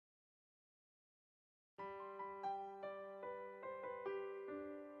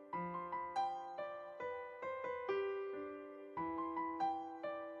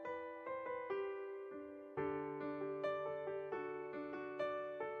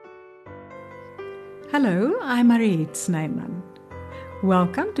Hello, I'm Mariette Snyman.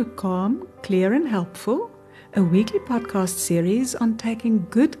 Welcome to Calm, Clear and Helpful, a weekly podcast series on taking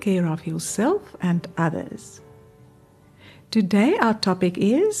good care of yourself and others. Today our topic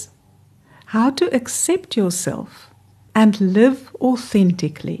is how to accept yourself and live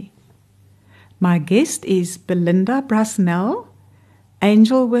authentically. My guest is Belinda Brasnell,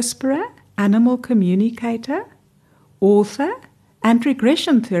 angel whisperer, animal communicator, author and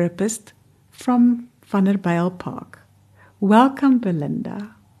regression therapist from Vanderbijlpark. Welcome,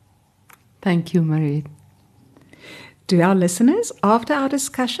 Belinda. Thank you, Marie. To our listeners, after our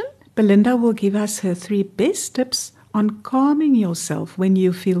discussion, Belinda will give us her 3 best tips on calming yourself when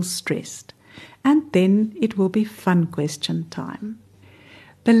you feel stressed. And then it will be fun question time.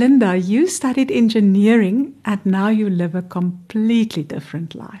 Belinda, you studied engineering and now you live a completely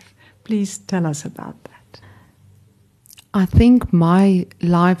different life. Please tell us about that. I think my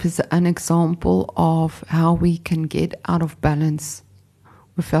life is an example of how we can get out of balance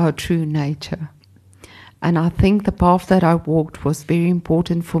with our true nature. And I think the path that I walked was very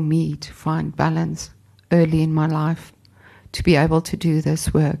important for me to find balance early in my life, to be able to do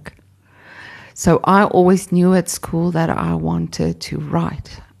this work. So I always knew at school that I wanted to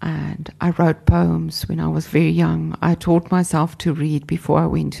write. And I wrote poems when I was very young. I taught myself to read before I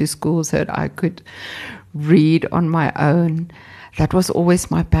went to school so that I could read on my own. That was always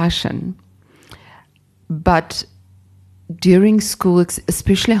my passion. But during school,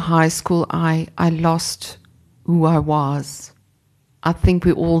 especially high school, I lost who I was. I think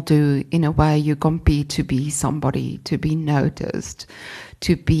we all do. In a way, you compete to be somebody, to be noticed,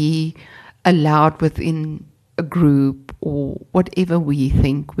 to be allowed within a group or whatever we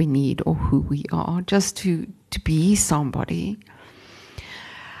think we need or who we are, just to be somebody.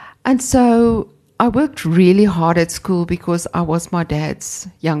 And so I worked really hard at school because I was my dad's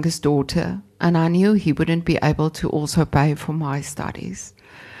youngest daughter and I knew he wouldn't be able to also pay for my studies.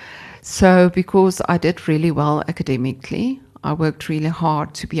 So because I did really well academically, I worked really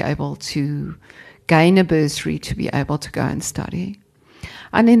hard to be able to gain a bursary to be able to go and study.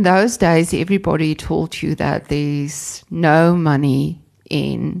 And in those days, everybody told you that there's no money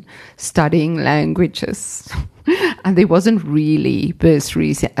in studying languages. And there wasn't really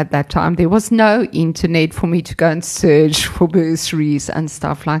bursaries at that time. There was no internet for me to go and search for bursaries and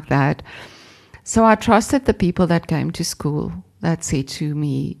stuff like that. So I trusted the people that came to school that said to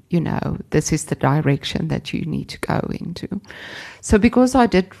me, this is the direction that you need to go into. So because I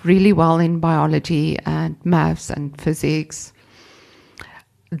did really well in biology and maths and physics,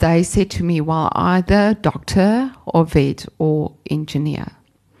 they said to me, well, either doctor or vet or engineer.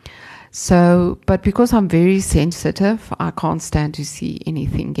 So, but because I'm very sensitive, I can't stand to see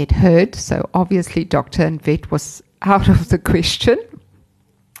anything get hurt. So obviously doctor and vet was out of the question.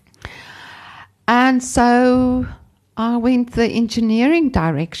 And so I went the engineering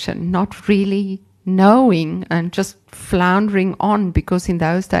direction, not really knowing and just floundering on, because in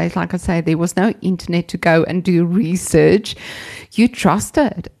those days, like I say, there was no internet to go and do research. You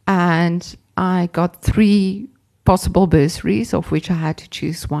trusted. And I got 3 possible bursaries, of which I had to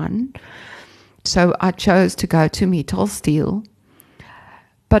choose one. So I chose to go to Metal Steel.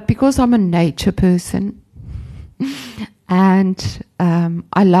 But because I'm a nature person and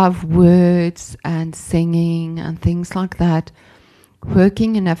I love words and singing and things like that,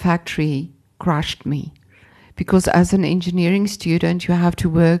 working in a factory crushed me. Because as an engineering student, you have to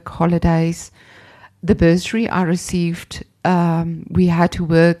work holidays. The bursary I received, we had to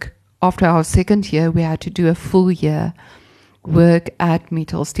work. After our second year, we had to do a full year work at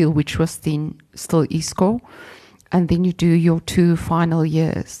Metal Steel, which was then still ISCO, and then you do your 2 final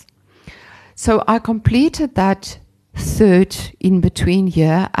years. So I completed that 3rd in-between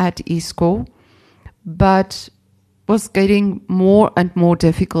year at ISCO, but was getting more and more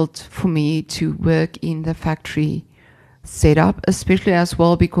difficult for me to work in the factory setup, especially as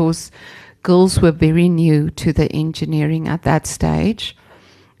well because girls were very new to the engineering at that stage.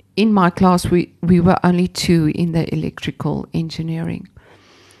 In my class, we were only 2 in the electrical engineering.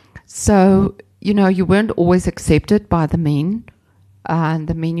 So, you weren't always accepted by the men, and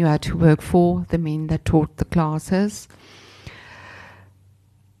the men you had to work for, the men that taught the classes.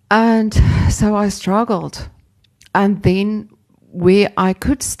 And so I struggled. And then where I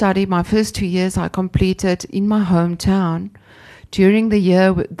could study, my first 2 years I completed in my hometown. During the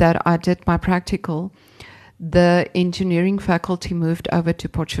year that I did my practical, the engineering faculty moved over to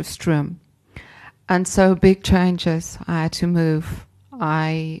Potchefstroom. And so big changes. I had to move.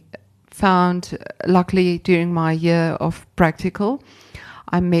 I found, luckily during my year of practical,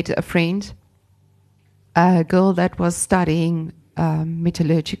 I met a friend, a girl that was studying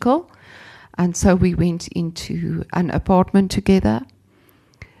metallurgical, And so we went into an apartment together.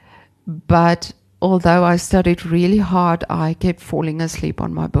 But although I studied really hard, I kept falling asleep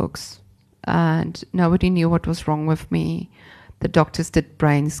on my books. And nobody knew what was wrong with me. The doctors did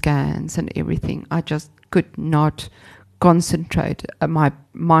brain scans and everything. I just could not concentrate. My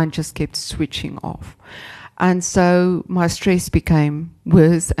mind just kept switching off. And so my stress became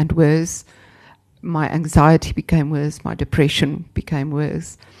worse and worse. My anxiety became worse. My depression became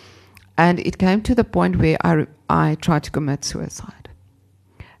worse. And it came to the point where I tried to commit suicide.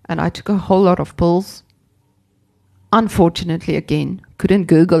 And I took a whole lot of pills. Unfortunately, again, couldn't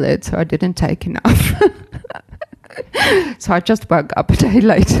Google it, so I didn't take enough. So I just woke up a day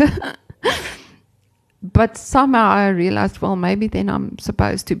later. But somehow I realized, well, maybe then I'm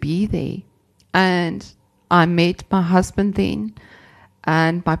supposed to be there. And I met my husband then,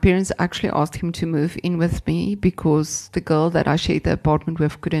 and my parents actually asked him to move in with me because the girl that I shared the apartment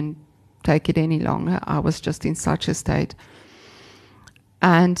with couldn't take it any longer. I was just in such a state.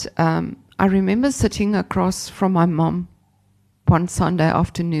 And I remember sitting across from my mom one Sunday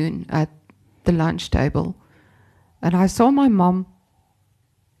afternoon at the lunch table, and I saw my mom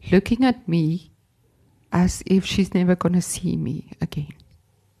looking at me as if she's never going to see me again.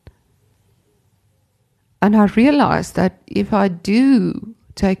 And I realized that if I do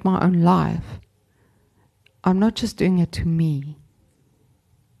take my own life, I'm not just doing it to me.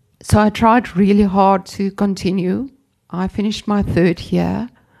 So I tried really hard to continue. I finished my 3rd year.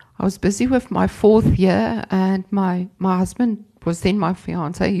 I was busy with my 4th year, and my husband was then my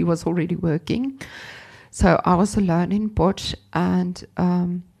fiance. He was already working. So I was alone in Potch and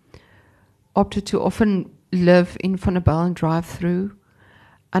opted to often live in Van der Bijl and drive through.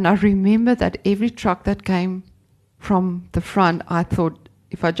 And I remember that every truck that came from the front, I thought,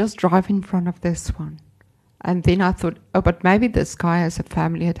 if I just drive in front of this one. And then I thought, oh, but maybe this guy has a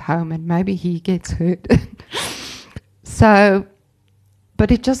family at home and maybe he gets hurt. So,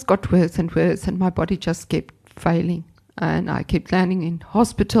 but it just got worse and worse, and my body just kept failing. And I kept landing in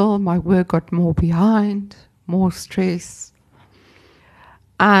hospital. My work got more behind, more stress.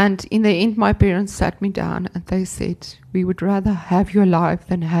 And in the end, my parents sat me down and they said, we would rather have you alive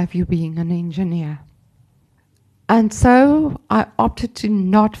than have you being an engineer. And so I opted to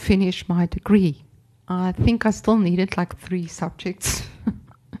not finish my degree. I think I still needed like 3 subjects.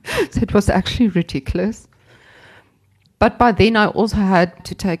 So it was actually ridiculous. But by then I also had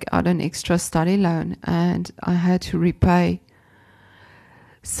to take out an extra study loan and I had to repay.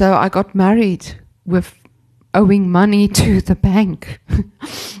 So I got married with owing money to the bank.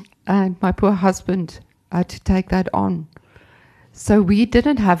 And my poor husband had to take that on. So we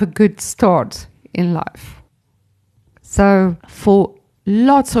didn't have a good start in life. So for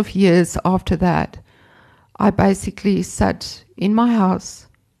lots of years after that, I basically sat in my house.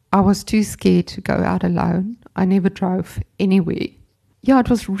 I was too scared to go out alone. I never drove anywhere. Yeah, it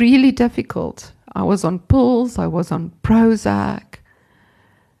was really difficult. I was on pills, I was on Prozac.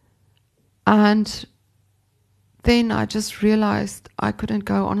 And then I just realized I couldn't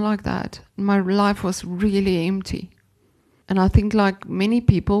go on like that. My life was really empty. And I think like many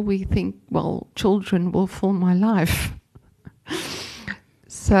people, we think, well, children will fill my life.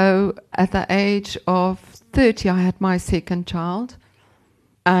 So at the age of 30, I had my 2nd child.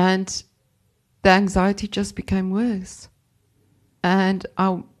 And the anxiety just became worse. And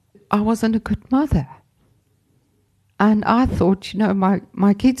I wasn't a good mother. And I thought,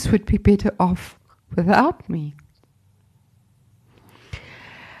 my kids would be better off without me.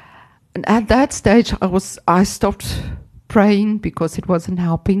 And at that stage, I stopped praying because it wasn't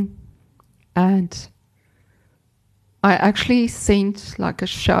helping. And I actually sent like a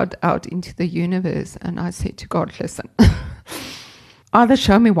shout out into the universe. And I said to God, listen, either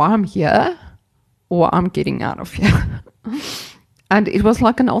show me why I'm here or I'm getting out of here. And it was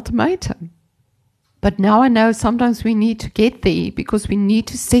like an ultimatum. But now I know sometimes we need to get there because we need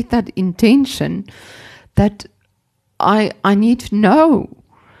to set that intention that I need to know.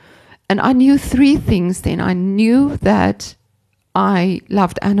 And I knew 3 things then. I knew that I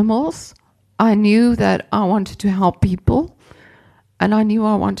loved animals. I knew that I wanted to help people. And I knew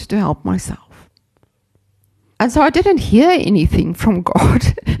I wanted to help myself. And so I didn't hear anything from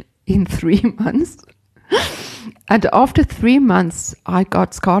God in 3 months. And after 3 months, I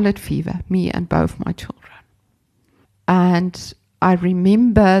got scarlet fever, me and both my children. And I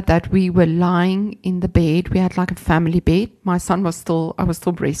remember that we were lying in the bed. We had like a family bed. My son I was still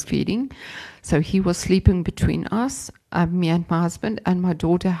breastfeeding. So he was sleeping between us, me and my husband, and my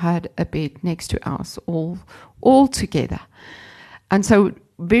daughter had a bed next to us, all together. And so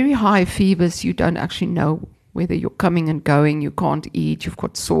very high fevers, you don't actually know whether you're coming and going, you can't eat, you've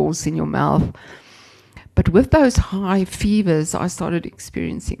got sores in your mouth. But with those high fevers, I started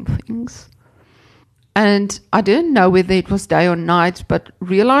experiencing things. And I didn't know whether it was day or night, but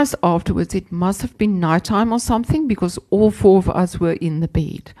realized afterwards it must have been nighttime or something, because all 4 of us were in the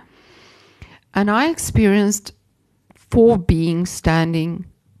bed. And I experienced 4 beings standing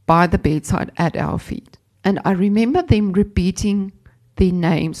by the bedside at our feet. And I remember them repeating their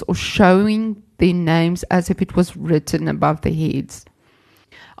names or showing their names as if it was written above their heads.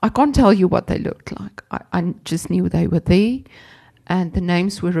 I can't tell you what they looked like. I just knew they were there, and the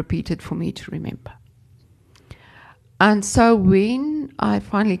names were repeated for me to remember. And so when I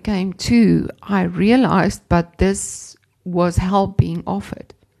finally came to, I realized, but this was help being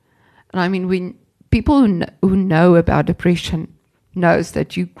offered. And I mean, when people who know about depression knows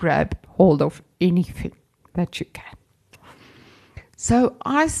that you grab hold of anything that you can. So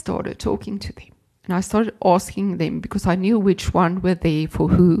I started talking to them, and I started asking them, because I knew which one were there for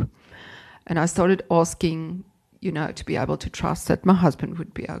who. And I started asking, to be able to trust that my husband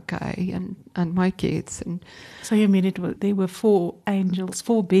would be okay, and my kids. And so you mean there were 4 angels,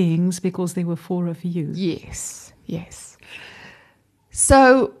 4 beings, because there were 4 of you? Yes.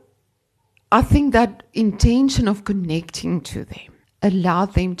 So I think that intention of connecting to them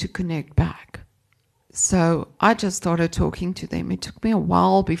allowed them to connect back. So I just started talking to them. It took me a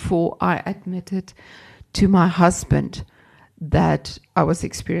while before I admitted to my husband that I was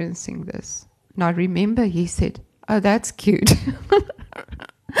experiencing this. And I remember he said, "Oh, that's cute."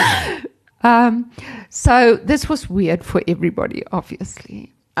 So this was weird for everybody,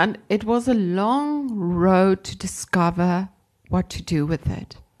 obviously. And it was a long road to discover what to do with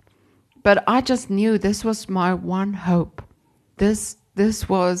it. But I just knew this was my one hope. This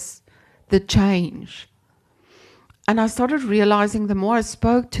was the change. And I started realizing the more I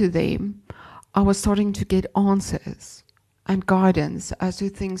spoke to them, I was starting to get answers and guidance as to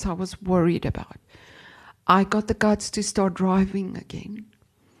things I was worried about. I got the guts to start driving again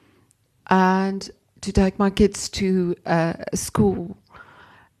and to take my kids to school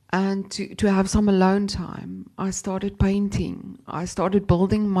and to have some alone time. I started painting. I started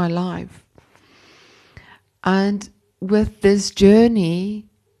building my life. And with this journey,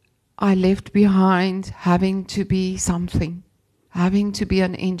 I left behind having to be something, having to be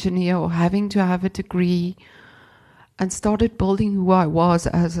an engineer or having to have a degree, and started building who I was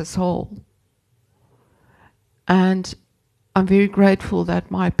as a soul. And I'm very grateful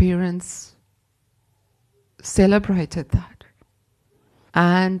that my parents celebrated that.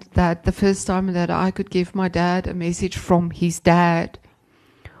 And that the first time that I could give my dad a message from his dad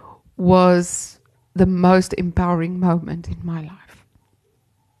was the most empowering moment in my life.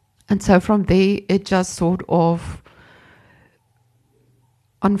 And so from there, it just sort of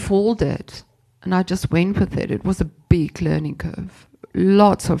unfolded, and I just went with it. It was a big learning curve,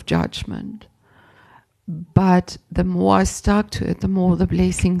 lots of judgment. But the more I stuck to it, the more the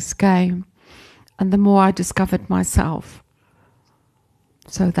blessings came, and the more I discovered myself.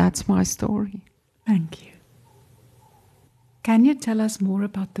 So that's my story. Thank you. Can you tell us more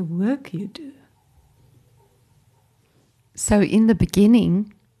about the work you do? So in the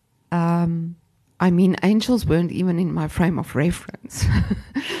beginning, angels weren't even in my frame of reference.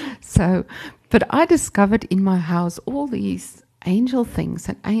 But I discovered in my house all these angel things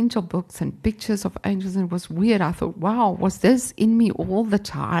and angel books and pictures of angels, and it was weird. I thought, wow, was this in me all the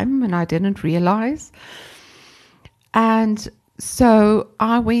time? And I didn't realize. And so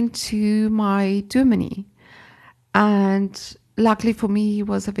I went to my dominie, and luckily for me, he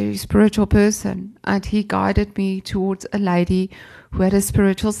was a very spiritual person, and he guided me towards a lady who had a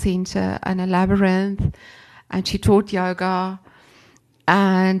spiritual center and a labyrinth, and she taught yoga,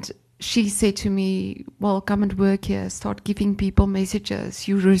 and she said to me, well, come and work here, start giving people messages.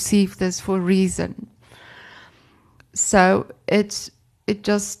 You received this for a reason. So it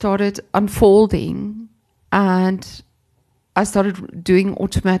just started unfolding, and I started doing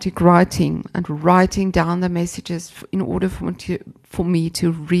automatic writing and writing down the messages in order for me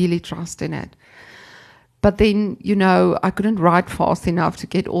to really trust in it. But then, I couldn't write fast enough to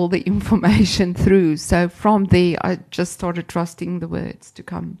get all the information through. So from there, I just started trusting the words to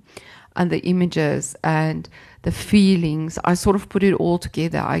come and the images and the feelings. I sort of put it all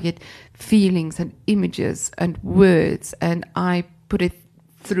together. I get feelings and images and words, and I put it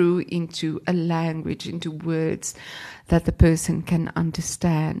through into a language, into words that the person can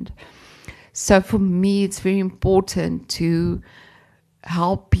understand. So for me, it's very important to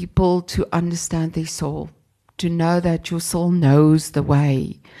help people to understand their soul, to know that your soul knows the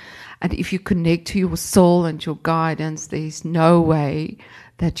way. And if you connect to your soul and your guidance, there's no way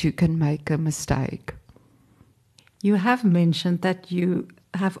that you can make a mistake. You have mentioned that you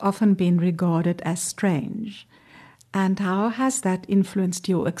have often been regarded as strange. And how has that influenced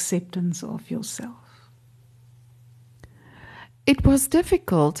your acceptance of yourself? It was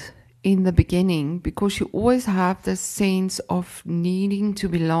difficult in the beginning because you always have this sense of needing to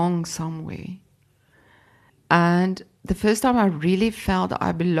belong somewhere. And the first time I really felt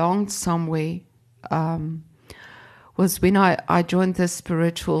I belonged somewhere was when I joined the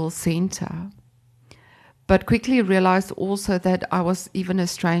spiritual center. But quickly realized also that I was even a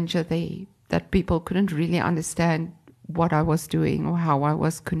stranger there, that people couldn't really understand what I was doing or how I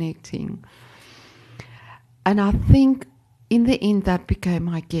was connecting. And I think in the end that became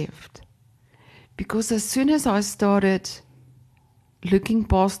my gift. Because as soon as I started looking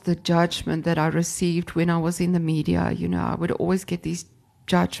past the judgment that I received when I was in the media, I would always get these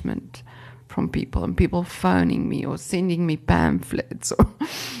judgment from people, and people phoning me or sending me pamphlets or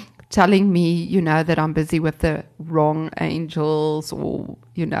telling me, that I'm busy with the wrong angels or,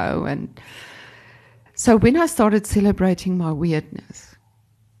 and so when I started celebrating my weirdness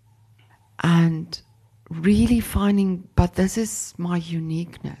and really finding, but this is my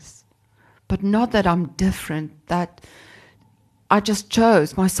uniqueness, but not that I'm different, that I just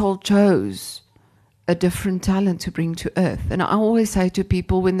chose, my soul chose a different talent to bring to earth. And I always say to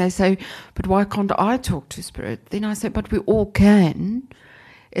people when they say, but why can't I talk to spirit? Then I say, but we all can.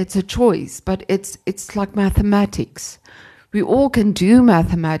 It's a choice, but it's like mathematics. We all can do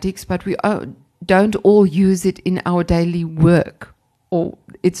mathematics, but we don't all use it in our daily work, or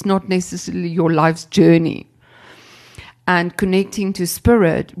it's not necessarily your life's journey. And connecting to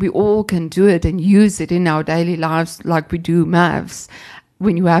spirit, we all can do it and use it in our daily lives like we do maths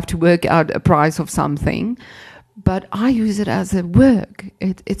when you have to work out a price of something. But I use it as a work.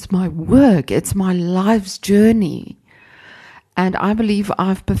 It's my work. It's my life's journey. And I believe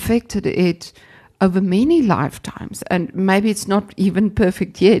I've perfected it over many lifetimes. And maybe it's not even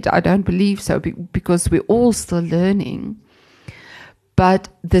perfect yet. I don't believe so, because we're all still learning. But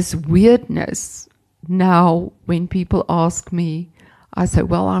this weirdness, now when people ask me, I say,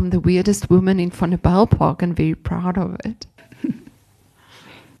 well, I'm the weirdest woman in Van der Bijl Park and very proud of it.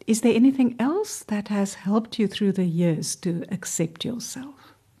 Is there anything else that has helped you through the years to accept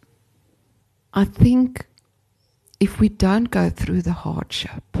yourself? I think if we don't go through the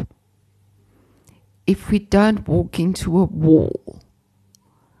hardship, if we don't walk into a wall,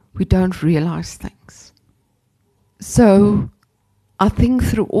 we don't realize things. So I think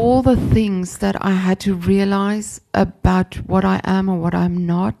through all the things that I had to realize about what I am or what I'm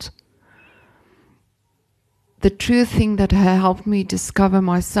not, the true thing that helped me discover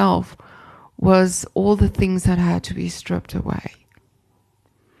myself was all the things that had to be stripped away.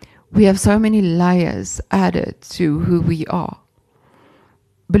 We have so many layers added to who we are.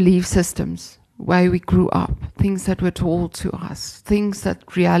 Belief systems, way we grew up, things that were told to us, things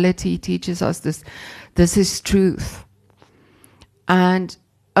that reality teaches us, this is truth. And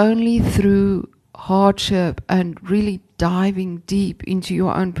only through hardship and really diving deep into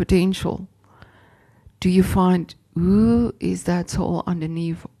your own potential do you find who is that soul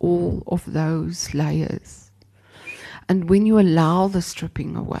underneath all of those layers. And when you allow the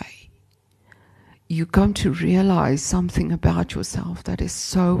stripping away, you come to realize something about yourself that is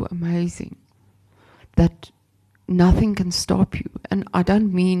so amazing, that nothing can stop you. And I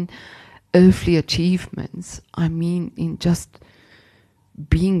don't mean earthly achievements. I mean in just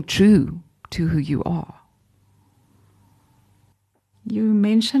being true to who you are. You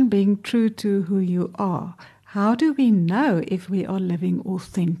mentioned being true to who you are. How do we know if we are living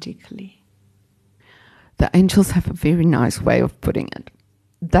authentically? The angels have a very nice way of putting it.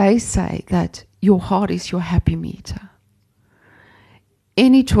 They say that your heart is your happy meter.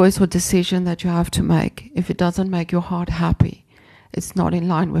 Any choice or decision that you have to make, if it doesn't make your heart happy, it's not in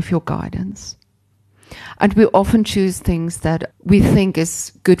line with your guidance. And we often choose things that we think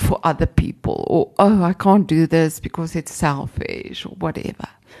is good for other people, or, oh, I can't do this because it's selfish, or whatever.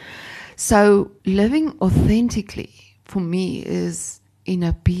 So living authentically, for me, is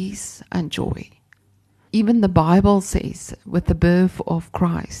inner peace and joy. Even the Bible says, with the birth of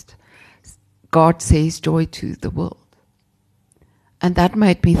Christ, God says joy to the world. And that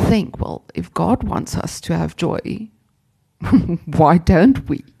made me think, well, if God wants us to have joy, why don't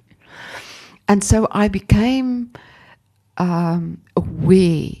we? And so I became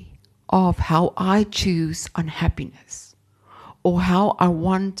aware of how I choose unhappiness, or how I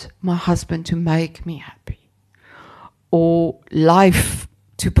want my husband to make me happy, or life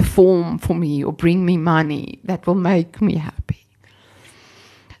to perform for me or bring me money that will make me happy.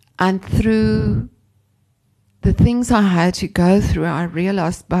 And through the things I had to go through, I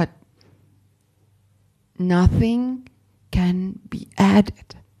realized, but Nothing can be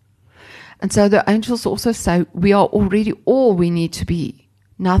added. And so the angels also say we are already all we need to be.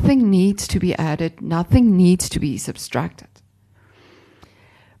 Nothing needs to be added. Nothing needs to be subtracted.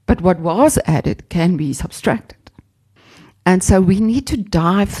 But what was added can be subtracted. And so we need to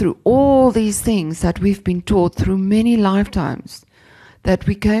dive through all these things that we've been taught through many lifetimes that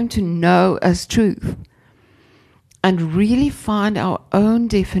we came to know as truth and really find our own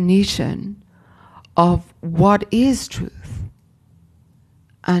definition of what is truth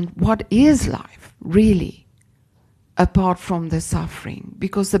and what is life, really, apart from the suffering.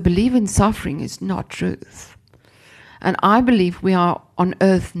 Because the belief in suffering is not truth. And I believe we are on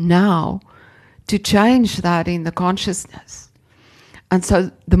earth now to change that in the consciousness. And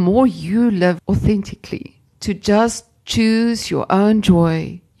so the more you live authentically, to just choose your own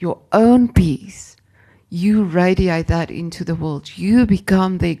joy, your own peace, you radiate that into the world. You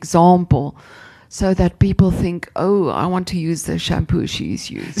become the example so that people think, oh, I want to use the shampoo she's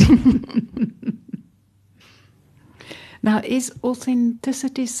using. Now, is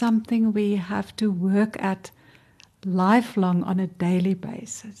authenticity something we have to work at lifelong on a daily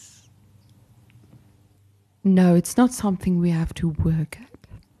basis? No, it's not something we have to work at.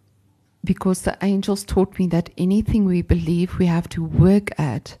 Because the angels taught me that anything we believe we have to work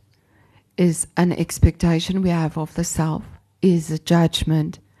at is an expectation we have of the self, is a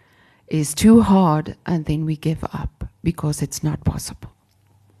judgment, is too hard, and then we give up because it's not possible.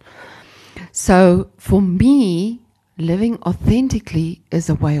 So for me, living authentically is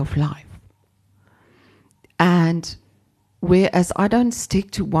a way of life. And whereas I don't stick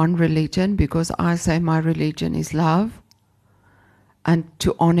to one religion because I say my religion is love and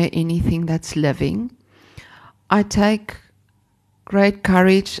to honor anything that's living, I take great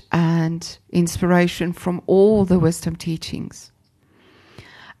courage and inspiration from all the wisdom teachings.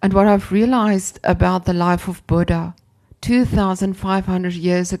 And what I've realized about the life of Buddha, 2,500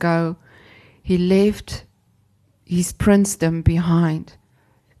 years ago, he left his princedom behind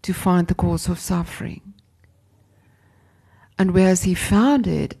to find the cause of suffering. And whereas he found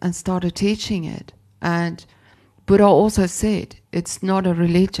it and started teaching it, and Buddha also said, it's not a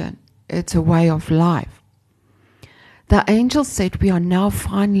religion, it's a way of life. The angels said we are now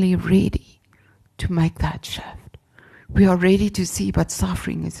finally ready to make that shift. We are ready to see, but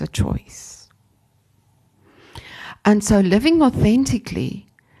suffering is a choice. And so living authentically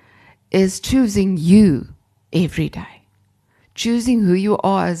is choosing you every day, choosing who you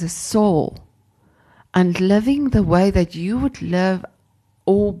are as a soul, and living the way that you would live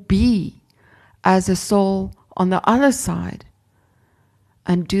or be as a soul on the other side,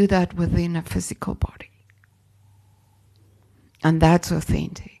 and do that within a physical body. And that's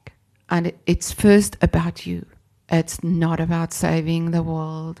authentic. And it's first about you. It's not about saving the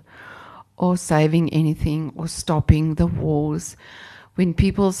world or saving anything or stopping the wars. When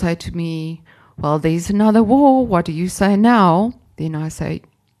people say to me, well, there's another war, what do you say now? Then I say,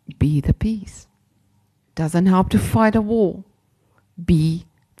 be the peace. Doesn't help to fight a war. Be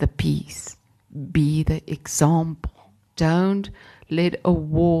the peace. Be the example. Don't let a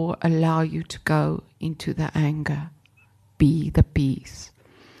war allow you to go into the anger. Be the peace.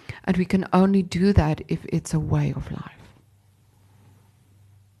 And we can only do that if it's a way of life.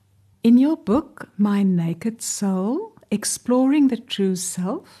 In your book, My Naked Soul, Exploring the True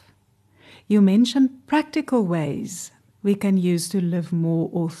Self, you mention practical ways we can use to live more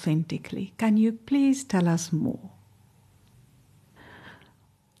authentically. Can you please tell us more?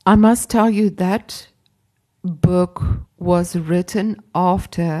 I must tell you that book was written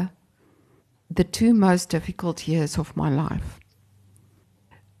after the 2 most difficult years of my life.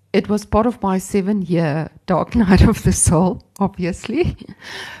 It was part of my 7-year dark night of the soul, obviously.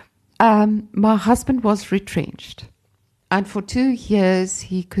 My husband was retrenched, and for 2 years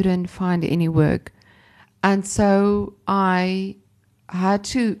he couldn't find any work. And so I had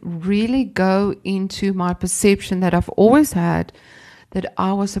to really go into my perception that I've always had, that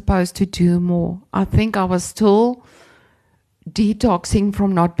I was supposed to do more. I think I was still detoxing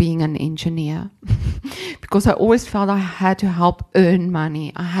from not being an engineer because I always felt I had to help earn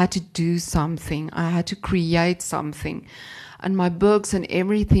money. I had to do something. I had to create something. And my books and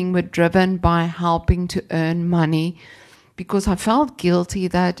everything were driven by helping to earn money because I felt guilty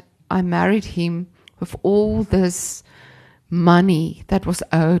that I married him with all this money that was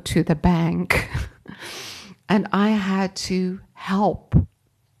owed to the bank. And I had to help.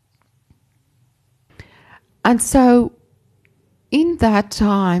 And so in that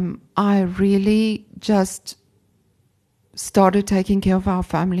time, I really just started taking care of our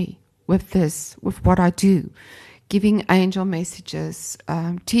family with this, with what I do, giving angel messages,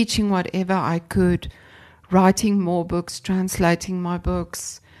 teaching whatever I could, writing more books, translating my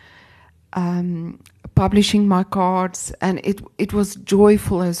books, publishing my cards, and it was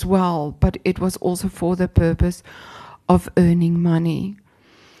joyful as well, but it was also for the purpose of earning money.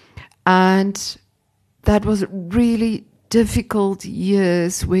 And that was really difficult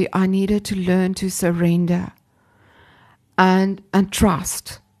years where I needed to learn to surrender and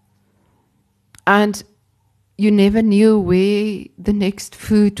trust. And you never knew where the next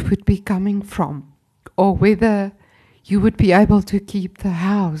food would be coming from, or whether you would be able to keep the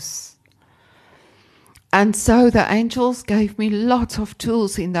house. And so the angels gave me lots of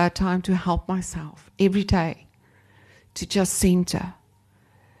tools in that time to help myself every day, to just center,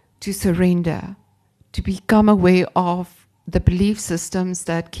 to surrender, to become aware of the belief systems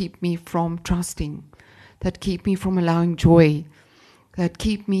that keep me from trusting, that keep me from allowing joy, that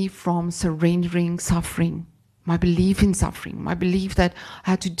keep me from surrendering suffering, my belief in suffering, my belief that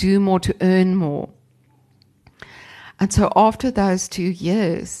I had to do more to earn more. And so after those 2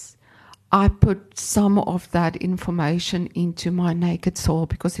 years, I put some of that information into my Naked Soul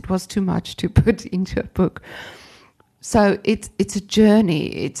because it was too much to put into a book. So it's a journey,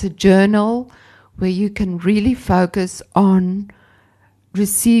 it's a journal where you can really focus on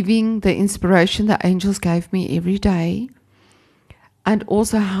receiving the inspiration the angels gave me every day, and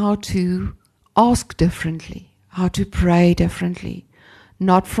also how to ask differently, how to pray differently,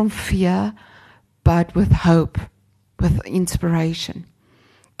 not from fear, but with hope, with inspiration,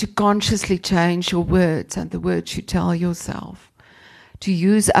 to consciously change your words and the words you tell yourself, to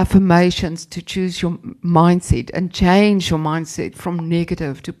use affirmations to choose your mindset and change your mindset from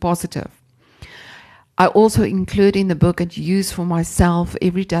negative to positive. I also include in the book and use for myself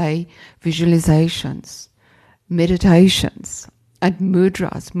every day visualizations, meditations, and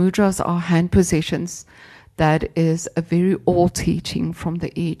mudras. Mudras are hand positions. That is a very old teaching from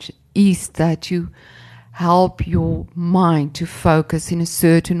the East, that you help your mind to focus in a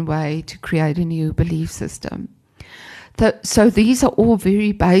certain way to create a new belief system. So these are all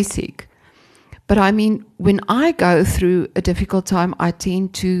very basic. But I mean, when I go through a difficult time, I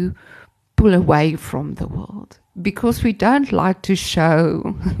tend to pull away from the world because we don't like to show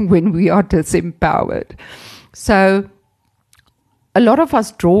when we are disempowered. So a lot of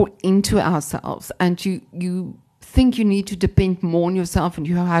us draw into ourselves, and you think you need to depend more on yourself and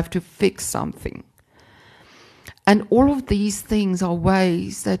you have to fix something. And all of these things are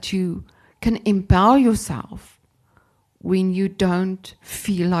ways that you can empower yourself when you don't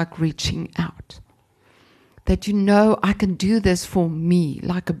feel like reaching out. That you know, I can do this for me,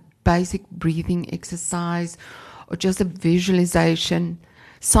 like a basic breathing exercise or just a visualization.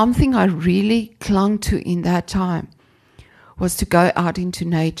 Something I really clung to in that time was to go out into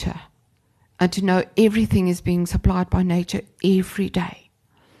nature and to know everything is being supplied by nature every day.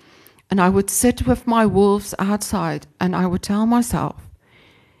 And I would sit with my wolves outside and I would tell myself,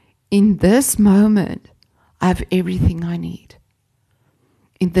 in this moment, I have everything I need.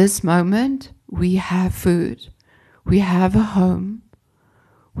 In this moment, we have food, we have a home,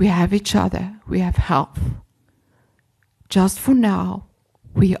 we have each other, we have health. Just for now,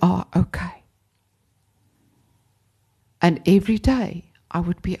 we are okay. And every day I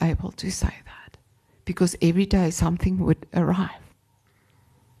would be able to say that, because every day something would arrive.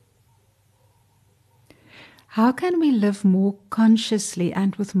 How can we live more consciously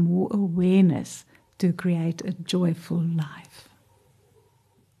and with more awareness to create a joyful life?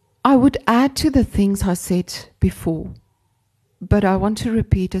 I would add to the things I said before, but I want to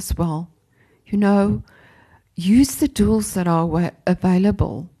repeat as well. You know, use the tools that are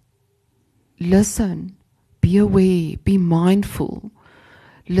available. Listen, be aware, be mindful.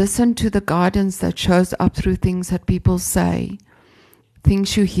 Listen to the guidance that shows up through things that people say,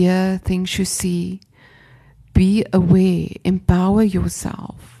 things you hear, things you see. Be aware, empower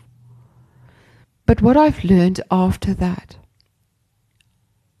yourself. But what I've learned after that,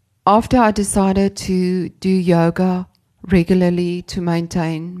 after I decided to do yoga regularly to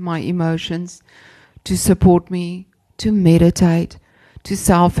maintain my emotions, to support me, to meditate, to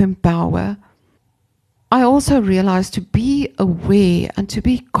self-empower, I also realized to be aware and to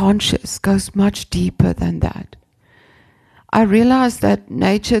be conscious goes much deeper than that. I realized that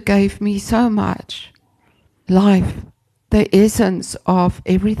nature gave me so much. Life, the essence of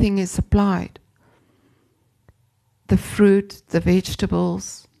everything is supplied. The fruit, the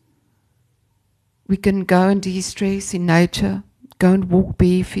vegetables. We can go and de-stress in nature, go and walk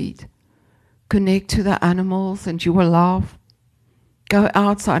bare feet, connect to the animals and you will laugh. Go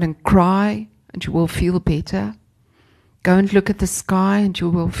outside and cry and you will feel better. Go and look at the sky and you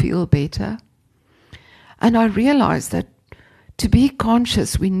will feel better. And I realized that To be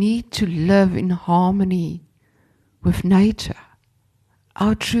conscious, we need to live in harmony with nature.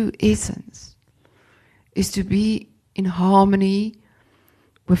 Our true essence is to be in harmony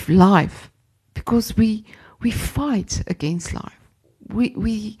with life, because we fight against life.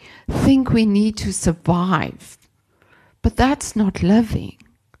 We think we need to survive, but that's not living.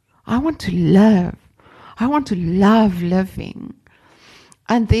 I want to live. I want to love living.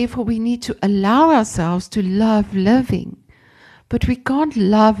 And therefore we need to allow ourselves to love living. But we can't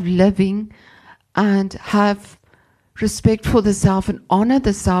love living and have respect for the self and honor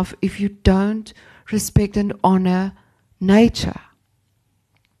the self if you don't respect and honor nature.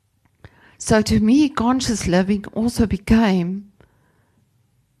 So to me, conscious living also became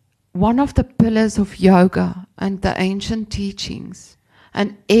one of the pillars of yoga and the ancient teachings.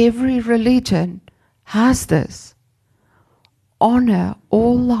 And every religion has this. Honor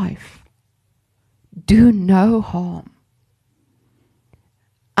all life. Do no harm.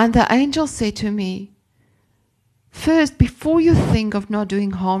 And the angel said to me, first, before you think of not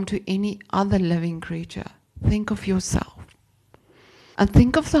doing harm to any other living creature, think of yourself. And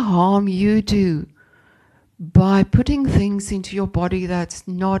think of the harm you do by putting things into your body that's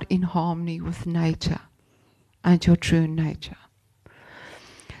not in harmony with nature and your true nature.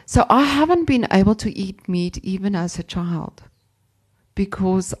 So I haven't been able to eat meat even as a child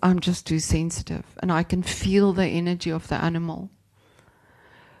because I'm just too sensitive and I can feel the energy of the animal.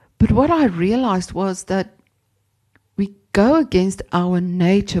 But what I realized was that we go against our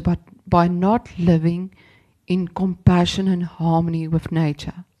nature by not living in compassion and harmony with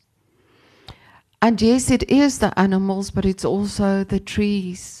nature. And yes, it is the animals, but it's also the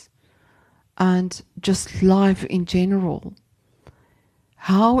trees and just life in general.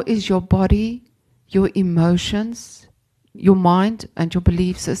 How is your body, your emotions, your mind and your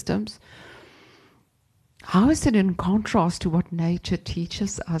belief systems, how is it in contrast to what nature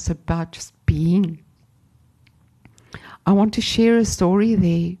teaches us about just being? I want to share a story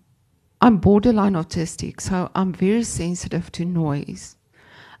there. I'm borderline autistic, so I'm very sensitive to noise.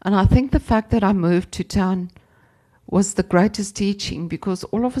 And I think the fact that I moved to town was the greatest teaching, because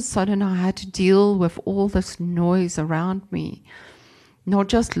all of a sudden I had to deal with all this noise around me. Not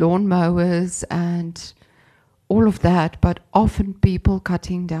just lawnmowers and all of that, but often people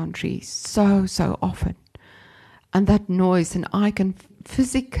cutting down trees. So often. And that noise, and I can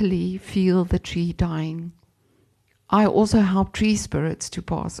physically feel the tree dying. I also help tree spirits to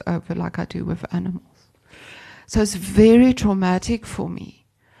pass over like I do with animals. So it's very traumatic for me.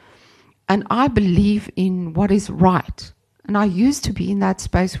 And I believe in what is right. And I used to be in that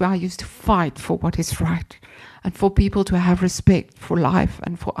space where I used to fight for what is right and for people to have respect for life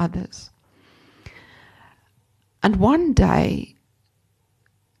and for others. And one day,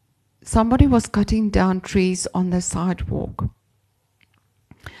 somebody was cutting down trees on the sidewalk.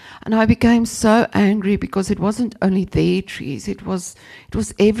 And I became so angry because it wasn't only their trees, it was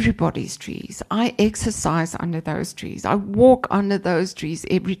everybody's trees. I exercise under those trees. I walk under those trees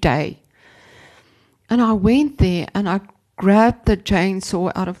every day. And I went there and I grabbed the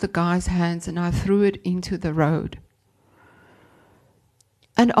chainsaw out of the guy's hands and I threw it into the road.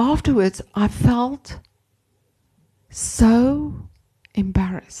 And afterwards I felt so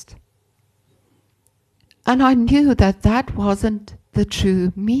embarrassed. And I knew that that wasn't the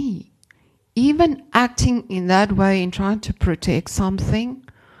true me. Even acting in that way and trying to protect something,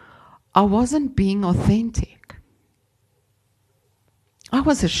 I wasn't being authentic. I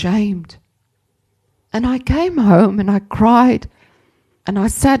was ashamed. And I came home and I cried and I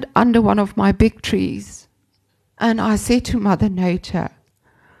sat under one of my big trees and I said to Mother Nature,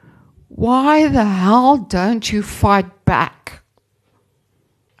 why the hell don't you fight back?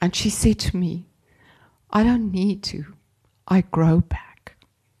 And she said to me, I don't need to. I grow back.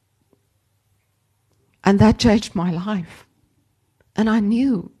 And that changed my life. And I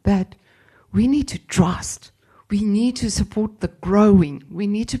knew that we need to trust. We need to support the growing. We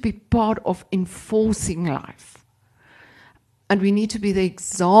need to be part of enforcing life. And we need to be the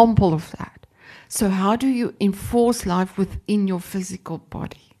example of that. So how do you enforce life within your physical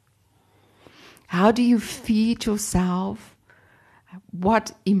body? How do you feed yourself?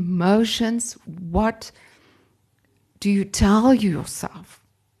 What emotions, what do you tell yourself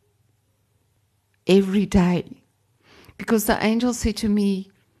every day? Because the angel said to me,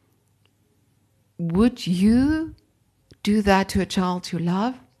 would you do that to a child you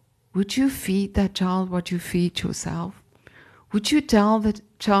love? Would you feed that child what you feed yourself? Would you tell the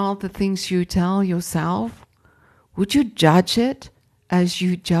child the things you tell yourself? Would you judge it as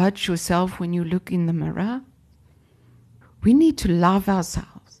you judge yourself when you look in the mirror? We need to love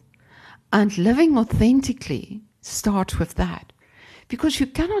ourselves. And living authentically starts with that. Because you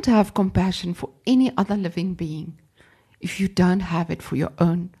cannot have compassion for any other living being if you don't have it for your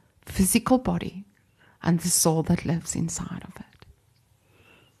own physical body and the soul that lives inside of it.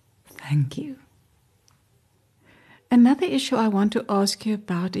 Thank you. Another issue I want to ask you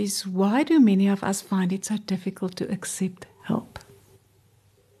about is, why do many of us find it so difficult to accept help?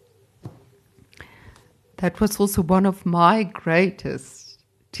 That was also one of my greatest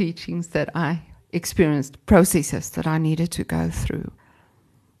teachings that I experienced, processes that I needed to go through.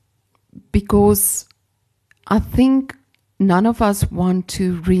 Because I think none of us want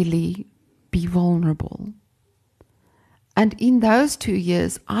to really be vulnerable. And in those 2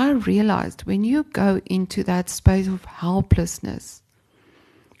 years, I realized when you go into that space of helplessness,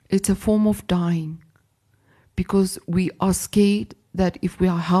 it's a form of dying. Because we are scared that if we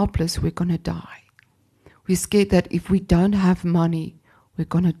are helpless, we're going to die. We're scared that if we don't have money, we're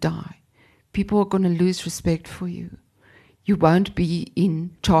going to die. People are going to lose respect for you. You won't be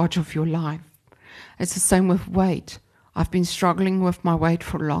in charge of your life. It's the same with weight. I've been struggling with my weight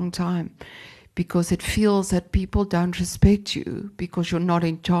for a long time because it feels that people don't respect you because you're not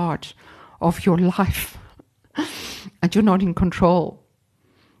in charge of your life and you're not in control.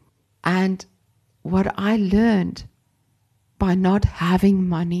 And what I learned by not having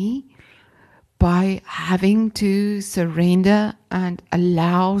money, by having to surrender and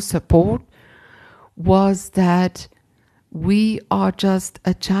allow support, was that we are just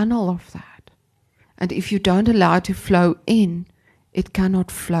a channel of that. And if you don't allow it to flow in, it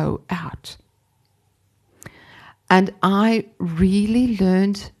cannot flow out. And I really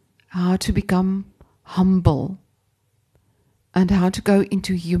learned how to become humble and how to go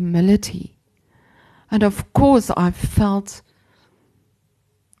into humility. And of course, I've felt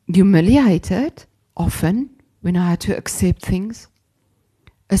humiliated often when I had to accept things.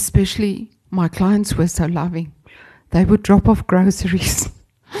 Especially my clients were so loving. They would drop off groceries.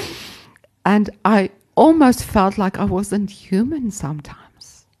 And I almost felt like I wasn't human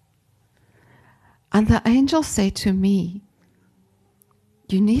sometimes. And the angel said to me,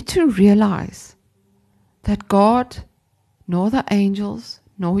 you need to realize that God, nor the angels,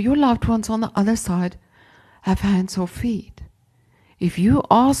 nor your loved ones on the other side have hands or feet. If you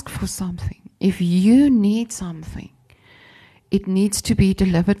ask for something, if you need something, it needs to be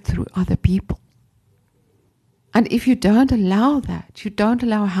delivered through other people. And if you don't allow that, you don't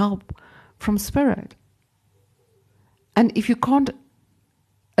allow help from spirit. And if you can't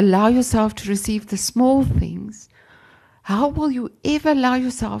allow yourself to receive the small things, how will you ever allow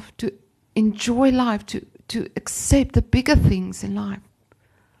yourself to enjoy life, to accept the bigger things in life?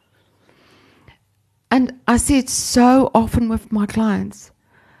 And I see it so often with my clients,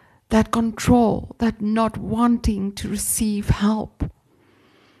 that control, that not wanting to receive help.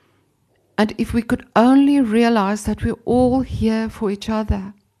 And if we could only realize that we're all here for each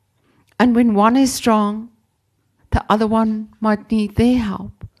other, and when one is strong, the other one might need their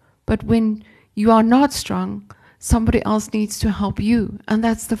help. But when you are not strong, somebody else needs to help you, and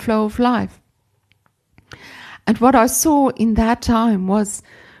that's the flow of life. And what I saw in that time was,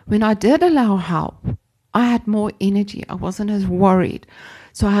 when I did allow help, I had more energy. I wasn't as worried.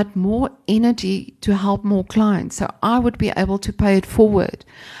 So I had more energy to help more clients. So I would be able to pay it forward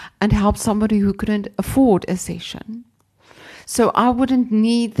and help somebody who couldn't afford a session. So I wouldn't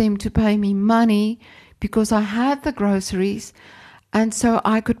need them to pay me money because I had the groceries, and so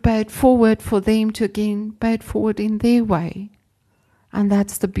I could pay it forward for them to again pay it forward in their way. And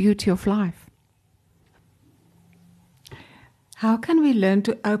that's the beauty of life. How can we learn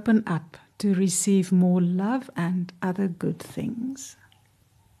to open up to receive more love and other good things?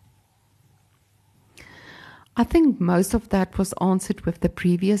 I think most of that was answered with the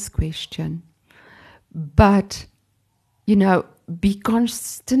previous question. But, be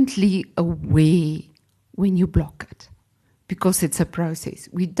constantly aware when you block it, because it's a process.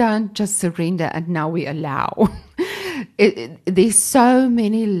 We don't just surrender and now we allow. There's so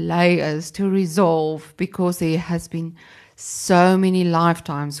many layers to resolve, because there has been so many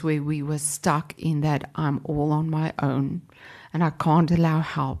lifetimes where we were stuck in that I'm all on my own and I can't allow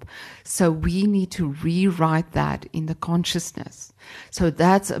help. So we need to rewrite that in the consciousness. So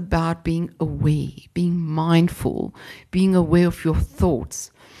that's about being aware, being mindful, being aware of your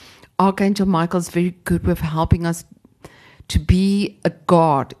thoughts. Archangel Michael is very good with helping us to be a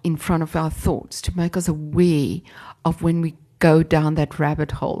guard in front of our thoughts, to make us aware of when we go down that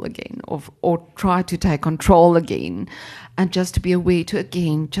rabbit hole again, or try to take control again, and just to be aware to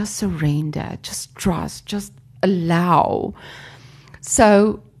again just surrender, just trust, just allow.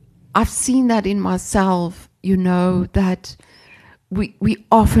 So I've seen that in myself, that we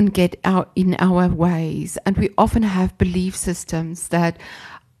often get out in our ways, and we often have belief systems that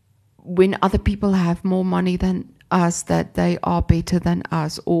when other people have more money than us, that they are better than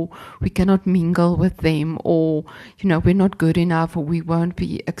us, or we cannot mingle with them, or we're not good enough, or we won't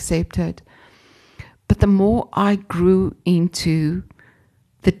be accepted. But the more I grew into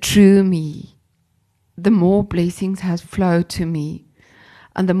the true me, the more blessings has flowed to me.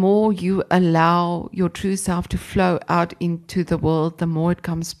 And the more you allow your true self to flow out into the world, the more it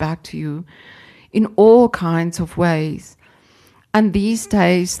comes back to you in all kinds of ways. And these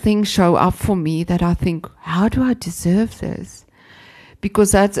days, things show up for me that I think, how do I deserve this?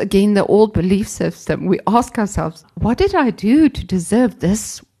 Because that's, again, the old belief system. We ask ourselves, what did I do to deserve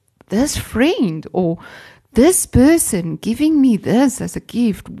this friend or this person giving me this as a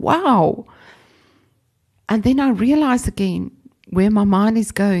gift? Wow. And then I realize again where my mind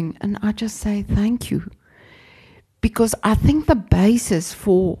is going, and I just say thank you. Because I think the basis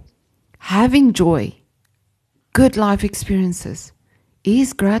for having joy, good life experiences,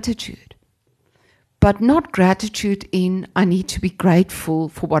 is gratitude. But not gratitude in I need to be grateful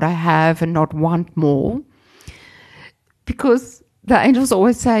for what I have and not want more. Because the angels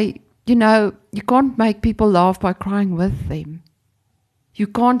always say, you can't make people laugh by crying with them. You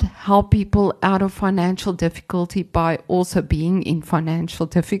can't help people out of financial difficulty by also being in financial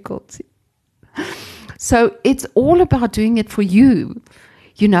difficulty. So it's all about doing it for you.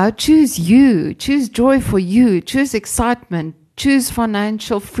 Choose you, choose joy for you, choose excitement, choose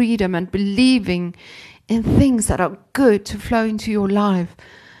financial freedom, and believing in things that are good to flow into your life.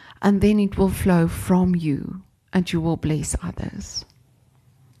 And then it will flow from you and you will bless others.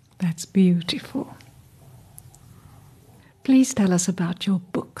 That's beautiful. Please tell us about your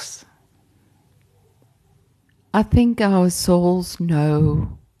books. I think our souls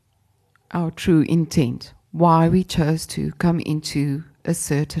know our true intent, why we chose to come into a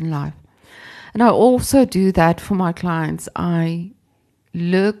certain life. And I also do that for my clients. I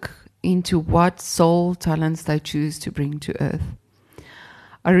look into what soul talents they choose to bring to earth.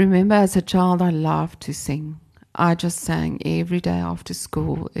 I remember as a child I loved to sing. I just sang every day after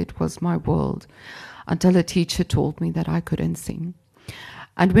school. It was my world. Until a teacher told me that I couldn't sing.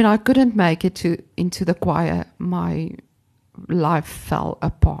 And when I couldn't make it into the choir, my life fell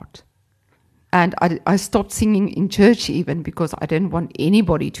apart. And I stopped singing in church even because I didn't want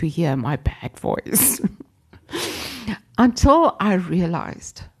anybody to hear my bad voice. Until I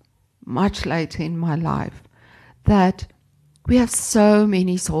realized, much later in my life, that we have so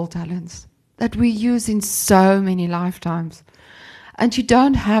many soul talents that we use in so many lifetimes. And you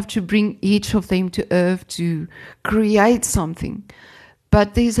don't have to bring each of them to earth to create something.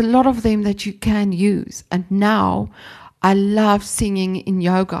 But there's a lot of them that you can use. And now I love singing in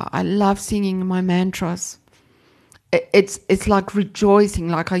yoga. I love singing my mantras. It's like rejoicing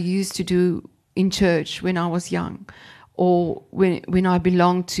like I used to do in church when I was young. Or when I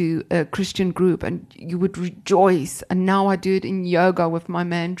belonged to a Christian group and you would rejoice. And now I do it in yoga with my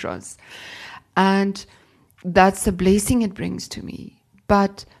mantras. And that's the blessing it brings to me.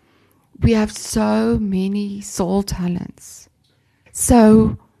 But we have so many soul talents.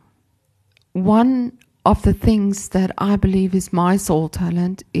 So one of the things that I believe is my soul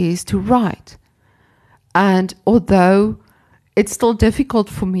talent is to write. And although it's still difficult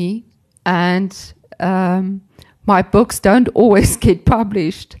for me and my books don't always get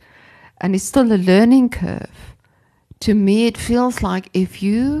published and it's still a learning curve, to me it feels like if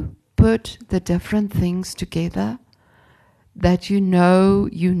you put the different things together that you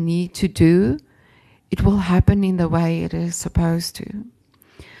need to do, it will happen in the way it is supposed to.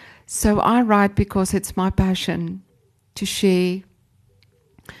 So I write because it's my passion to share,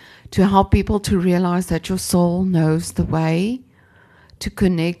 to help people to realize that your soul knows the way to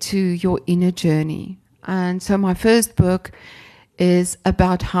connect to your inner journey. And so my first book is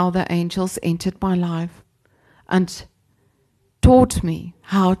about how the angels entered my life and taught me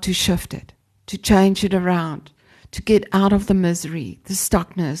how to shift it, to change it around, to get out of the misery, the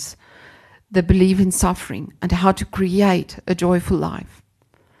stuckness, the belief in suffering, and how to create a joyful life.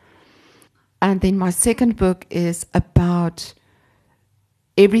 And then my second book is about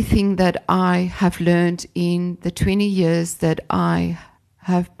everything that I have learned in the 20 years that I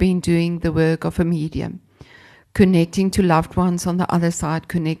have been doing the work of a medium, connecting to loved ones on the other side,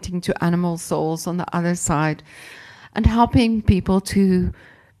 connecting to animal souls on the other side, and helping people to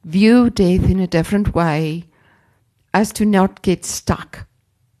view death in a different way as to not get stuck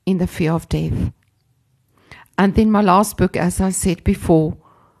in the fear of death. And then my last book, as I said before,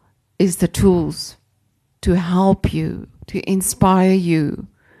 is the tools to help you, to inspire you,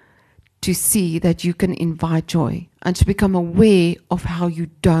 to see that you can invite joy and to become aware of how you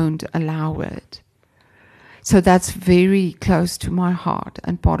don't allow it. So that's very close to my heart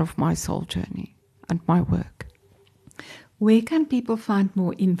and part of my soul journey and my work. Where can people find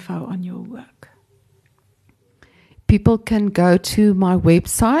more info on your work? People can go to my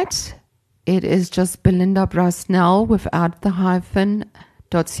website. It is just Belinda Brasnell without the hyphen.co.za.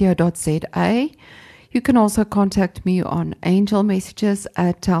 You can also contact me on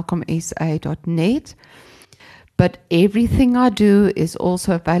angelmessages@telkomsa.net. But everything I do is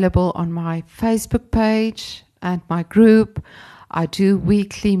also available on my Facebook page and my group. I do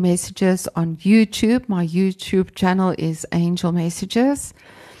weekly messages on YouTube. My YouTube channel is Angel Messages.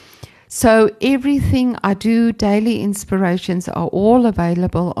 So everything I do, daily inspirations, are all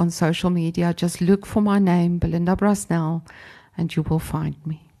available on social media. Just look for my name, Belinda Brasnell, and you will find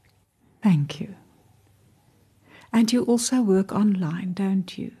me. Thank you. And you also work online,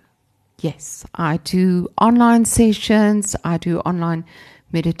 don't you? Yes, I do online sessions. I do online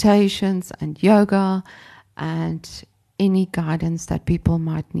meditations and yoga and any guidance that people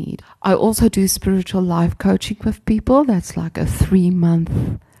might need. I also do spiritual life coaching with people. That's like a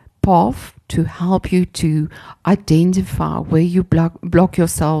 3-month path to help you to identify where you block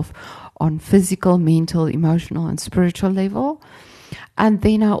yourself on physical, mental, emotional, and spiritual level. And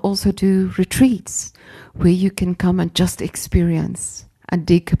then I also do retreats where you can come and just experience and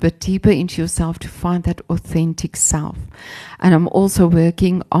dig a bit deeper into yourself to find that authentic self. And I'm also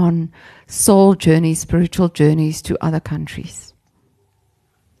working on soul journeys, spiritual journeys to other countries.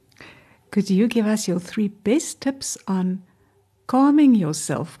 Could you give us your 3 best tips on calming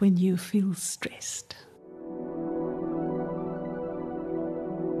yourself when you feel stressed?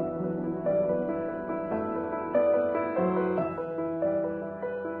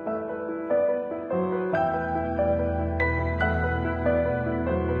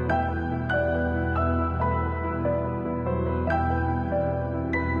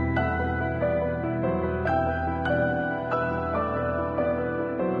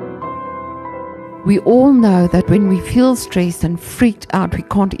 We all know that when we feel stressed and freaked out, we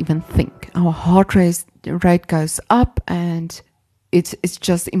can't even think. Our heart rate goes up and it's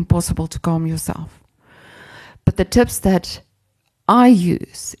just impossible to calm yourself. But the tips that I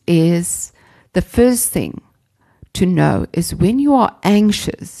use is, the first thing to know is when you are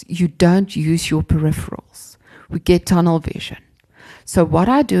anxious, you don't use your peripherals. We get tunnel vision. So what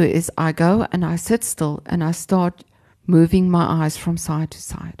I do is I go and I sit still and I start moving my eyes from side to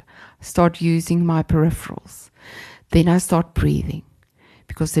side. Start using my peripherals. Then I start breathing.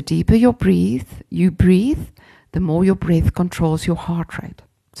 Because the deeper you breathe, the more your breath controls your heart rate.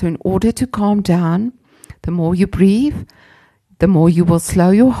 So in order to calm down, the more you breathe, the more you will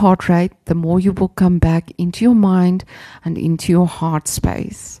slow your heart rate, the more you will come back into your mind and into your heart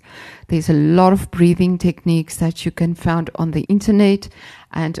space. There's a lot of breathing techniques that you can find on the internet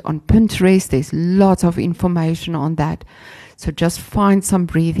and on Pinterest. There's lots of information on that. So just find some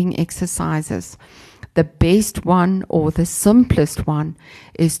breathing exercises. The best one or the simplest one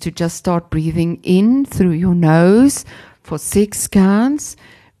is to just start breathing in through your nose for 6 counts,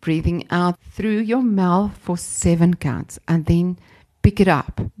 breathing out through your mouth for 7 counts, and then pick it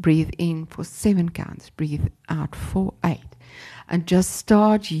up. Breathe in for 7 counts, breathe out for 8. And just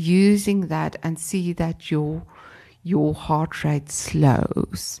start using that and see that your heart rate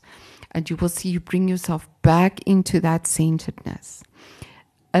slows. And you will see you bring yourself back into that centeredness.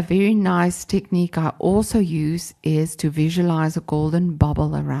 A very nice technique I also use is to visualize a golden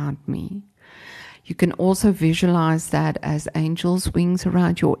bubble around me. You can also visualize that as angels' wings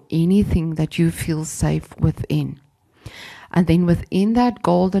around you, or anything that you feel safe within. And then within that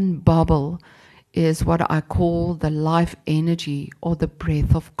golden bubble is what I call the life energy or the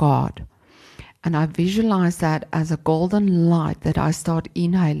breath of God. And I visualize that as a golden light that I start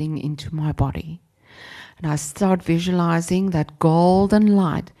inhaling into my body. And I start visualizing that golden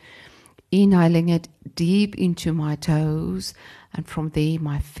light, inhaling it deep into my toes, and from there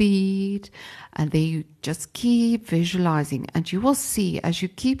my feet, and there you just keep visualizing. And you will see, as you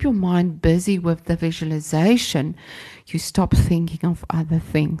keep your mind busy with the visualization, you stop thinking of other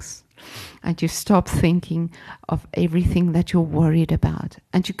things. And you stop thinking of everything that you're worried about.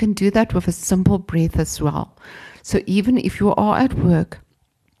 And you can do that with a simple breath as well. So even if you are at work,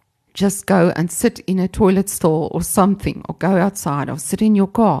 just go and sit in a toilet stall or something, or go outside or sit in your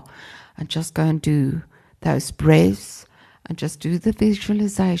car and just go and do those breaths and just do the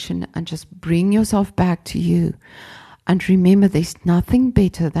visualization and just bring yourself back to you. And remember, there's nothing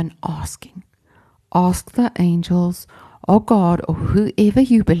better than asking. Ask the angels or God or whoever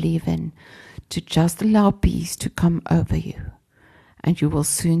you believe in to just allow peace to come over you. And you will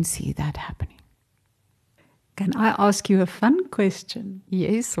soon see that happening. Can I ask you a fun question?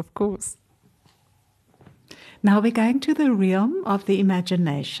 Yes, of course. Now we're going to the realm of the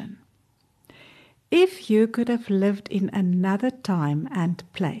imagination. If you could have lived in another time and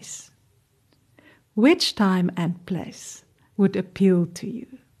place, which time and place would appeal to you?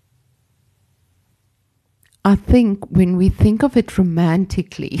 I think when we think of it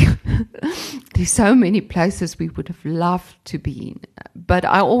romantically, there's so many places we would have loved to be in. But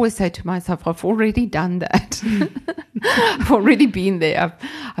I always say to myself, I've already done that. I've already been there.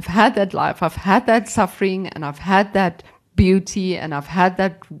 I've had that life. I've had that suffering, and I've had that beauty, and I've had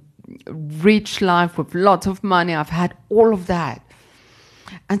that rich life with lots of money. I've had all of that.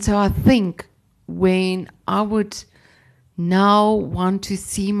 And so I think when I would now want to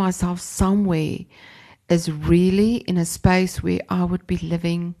see myself somewhere is really in a space where I would be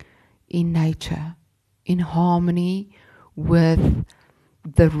living in nature, in harmony with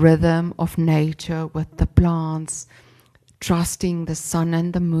the rhythm of nature, with the plants, trusting the sun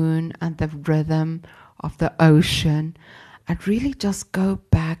and the moon and the rhythm of the ocean, and really just go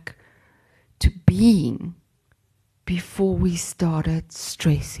back to being before we started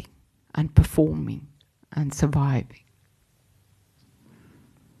stressing and performing and surviving.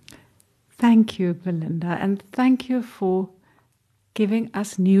 Thank you, Belinda, and thank you for giving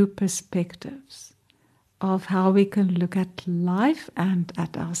us new perspectives of how we can look at life and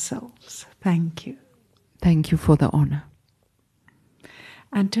at ourselves. Thank you. Thank you for the honor.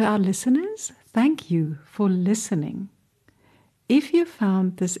 And to our listeners, thank you for listening. If you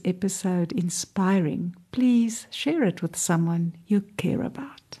found this episode inspiring, please share it with someone you care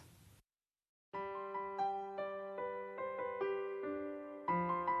about.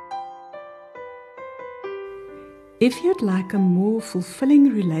 If you'd like a more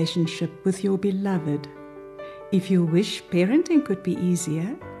fulfilling relationship with your beloved, if you wish parenting could be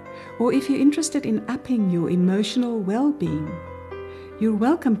easier, or if you're interested in upping your emotional well-being, you're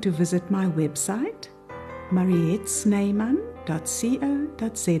welcome to visit my website,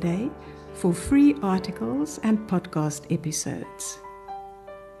 marietsnyman.co.za, for free articles and podcast episodes.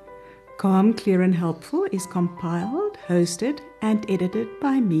 Calm, Clear and Helpful is compiled, hosted and edited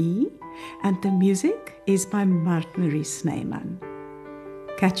by me, and the music is by Mart Marie Snyman.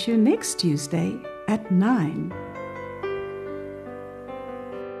 Catch you next Tuesday at 9.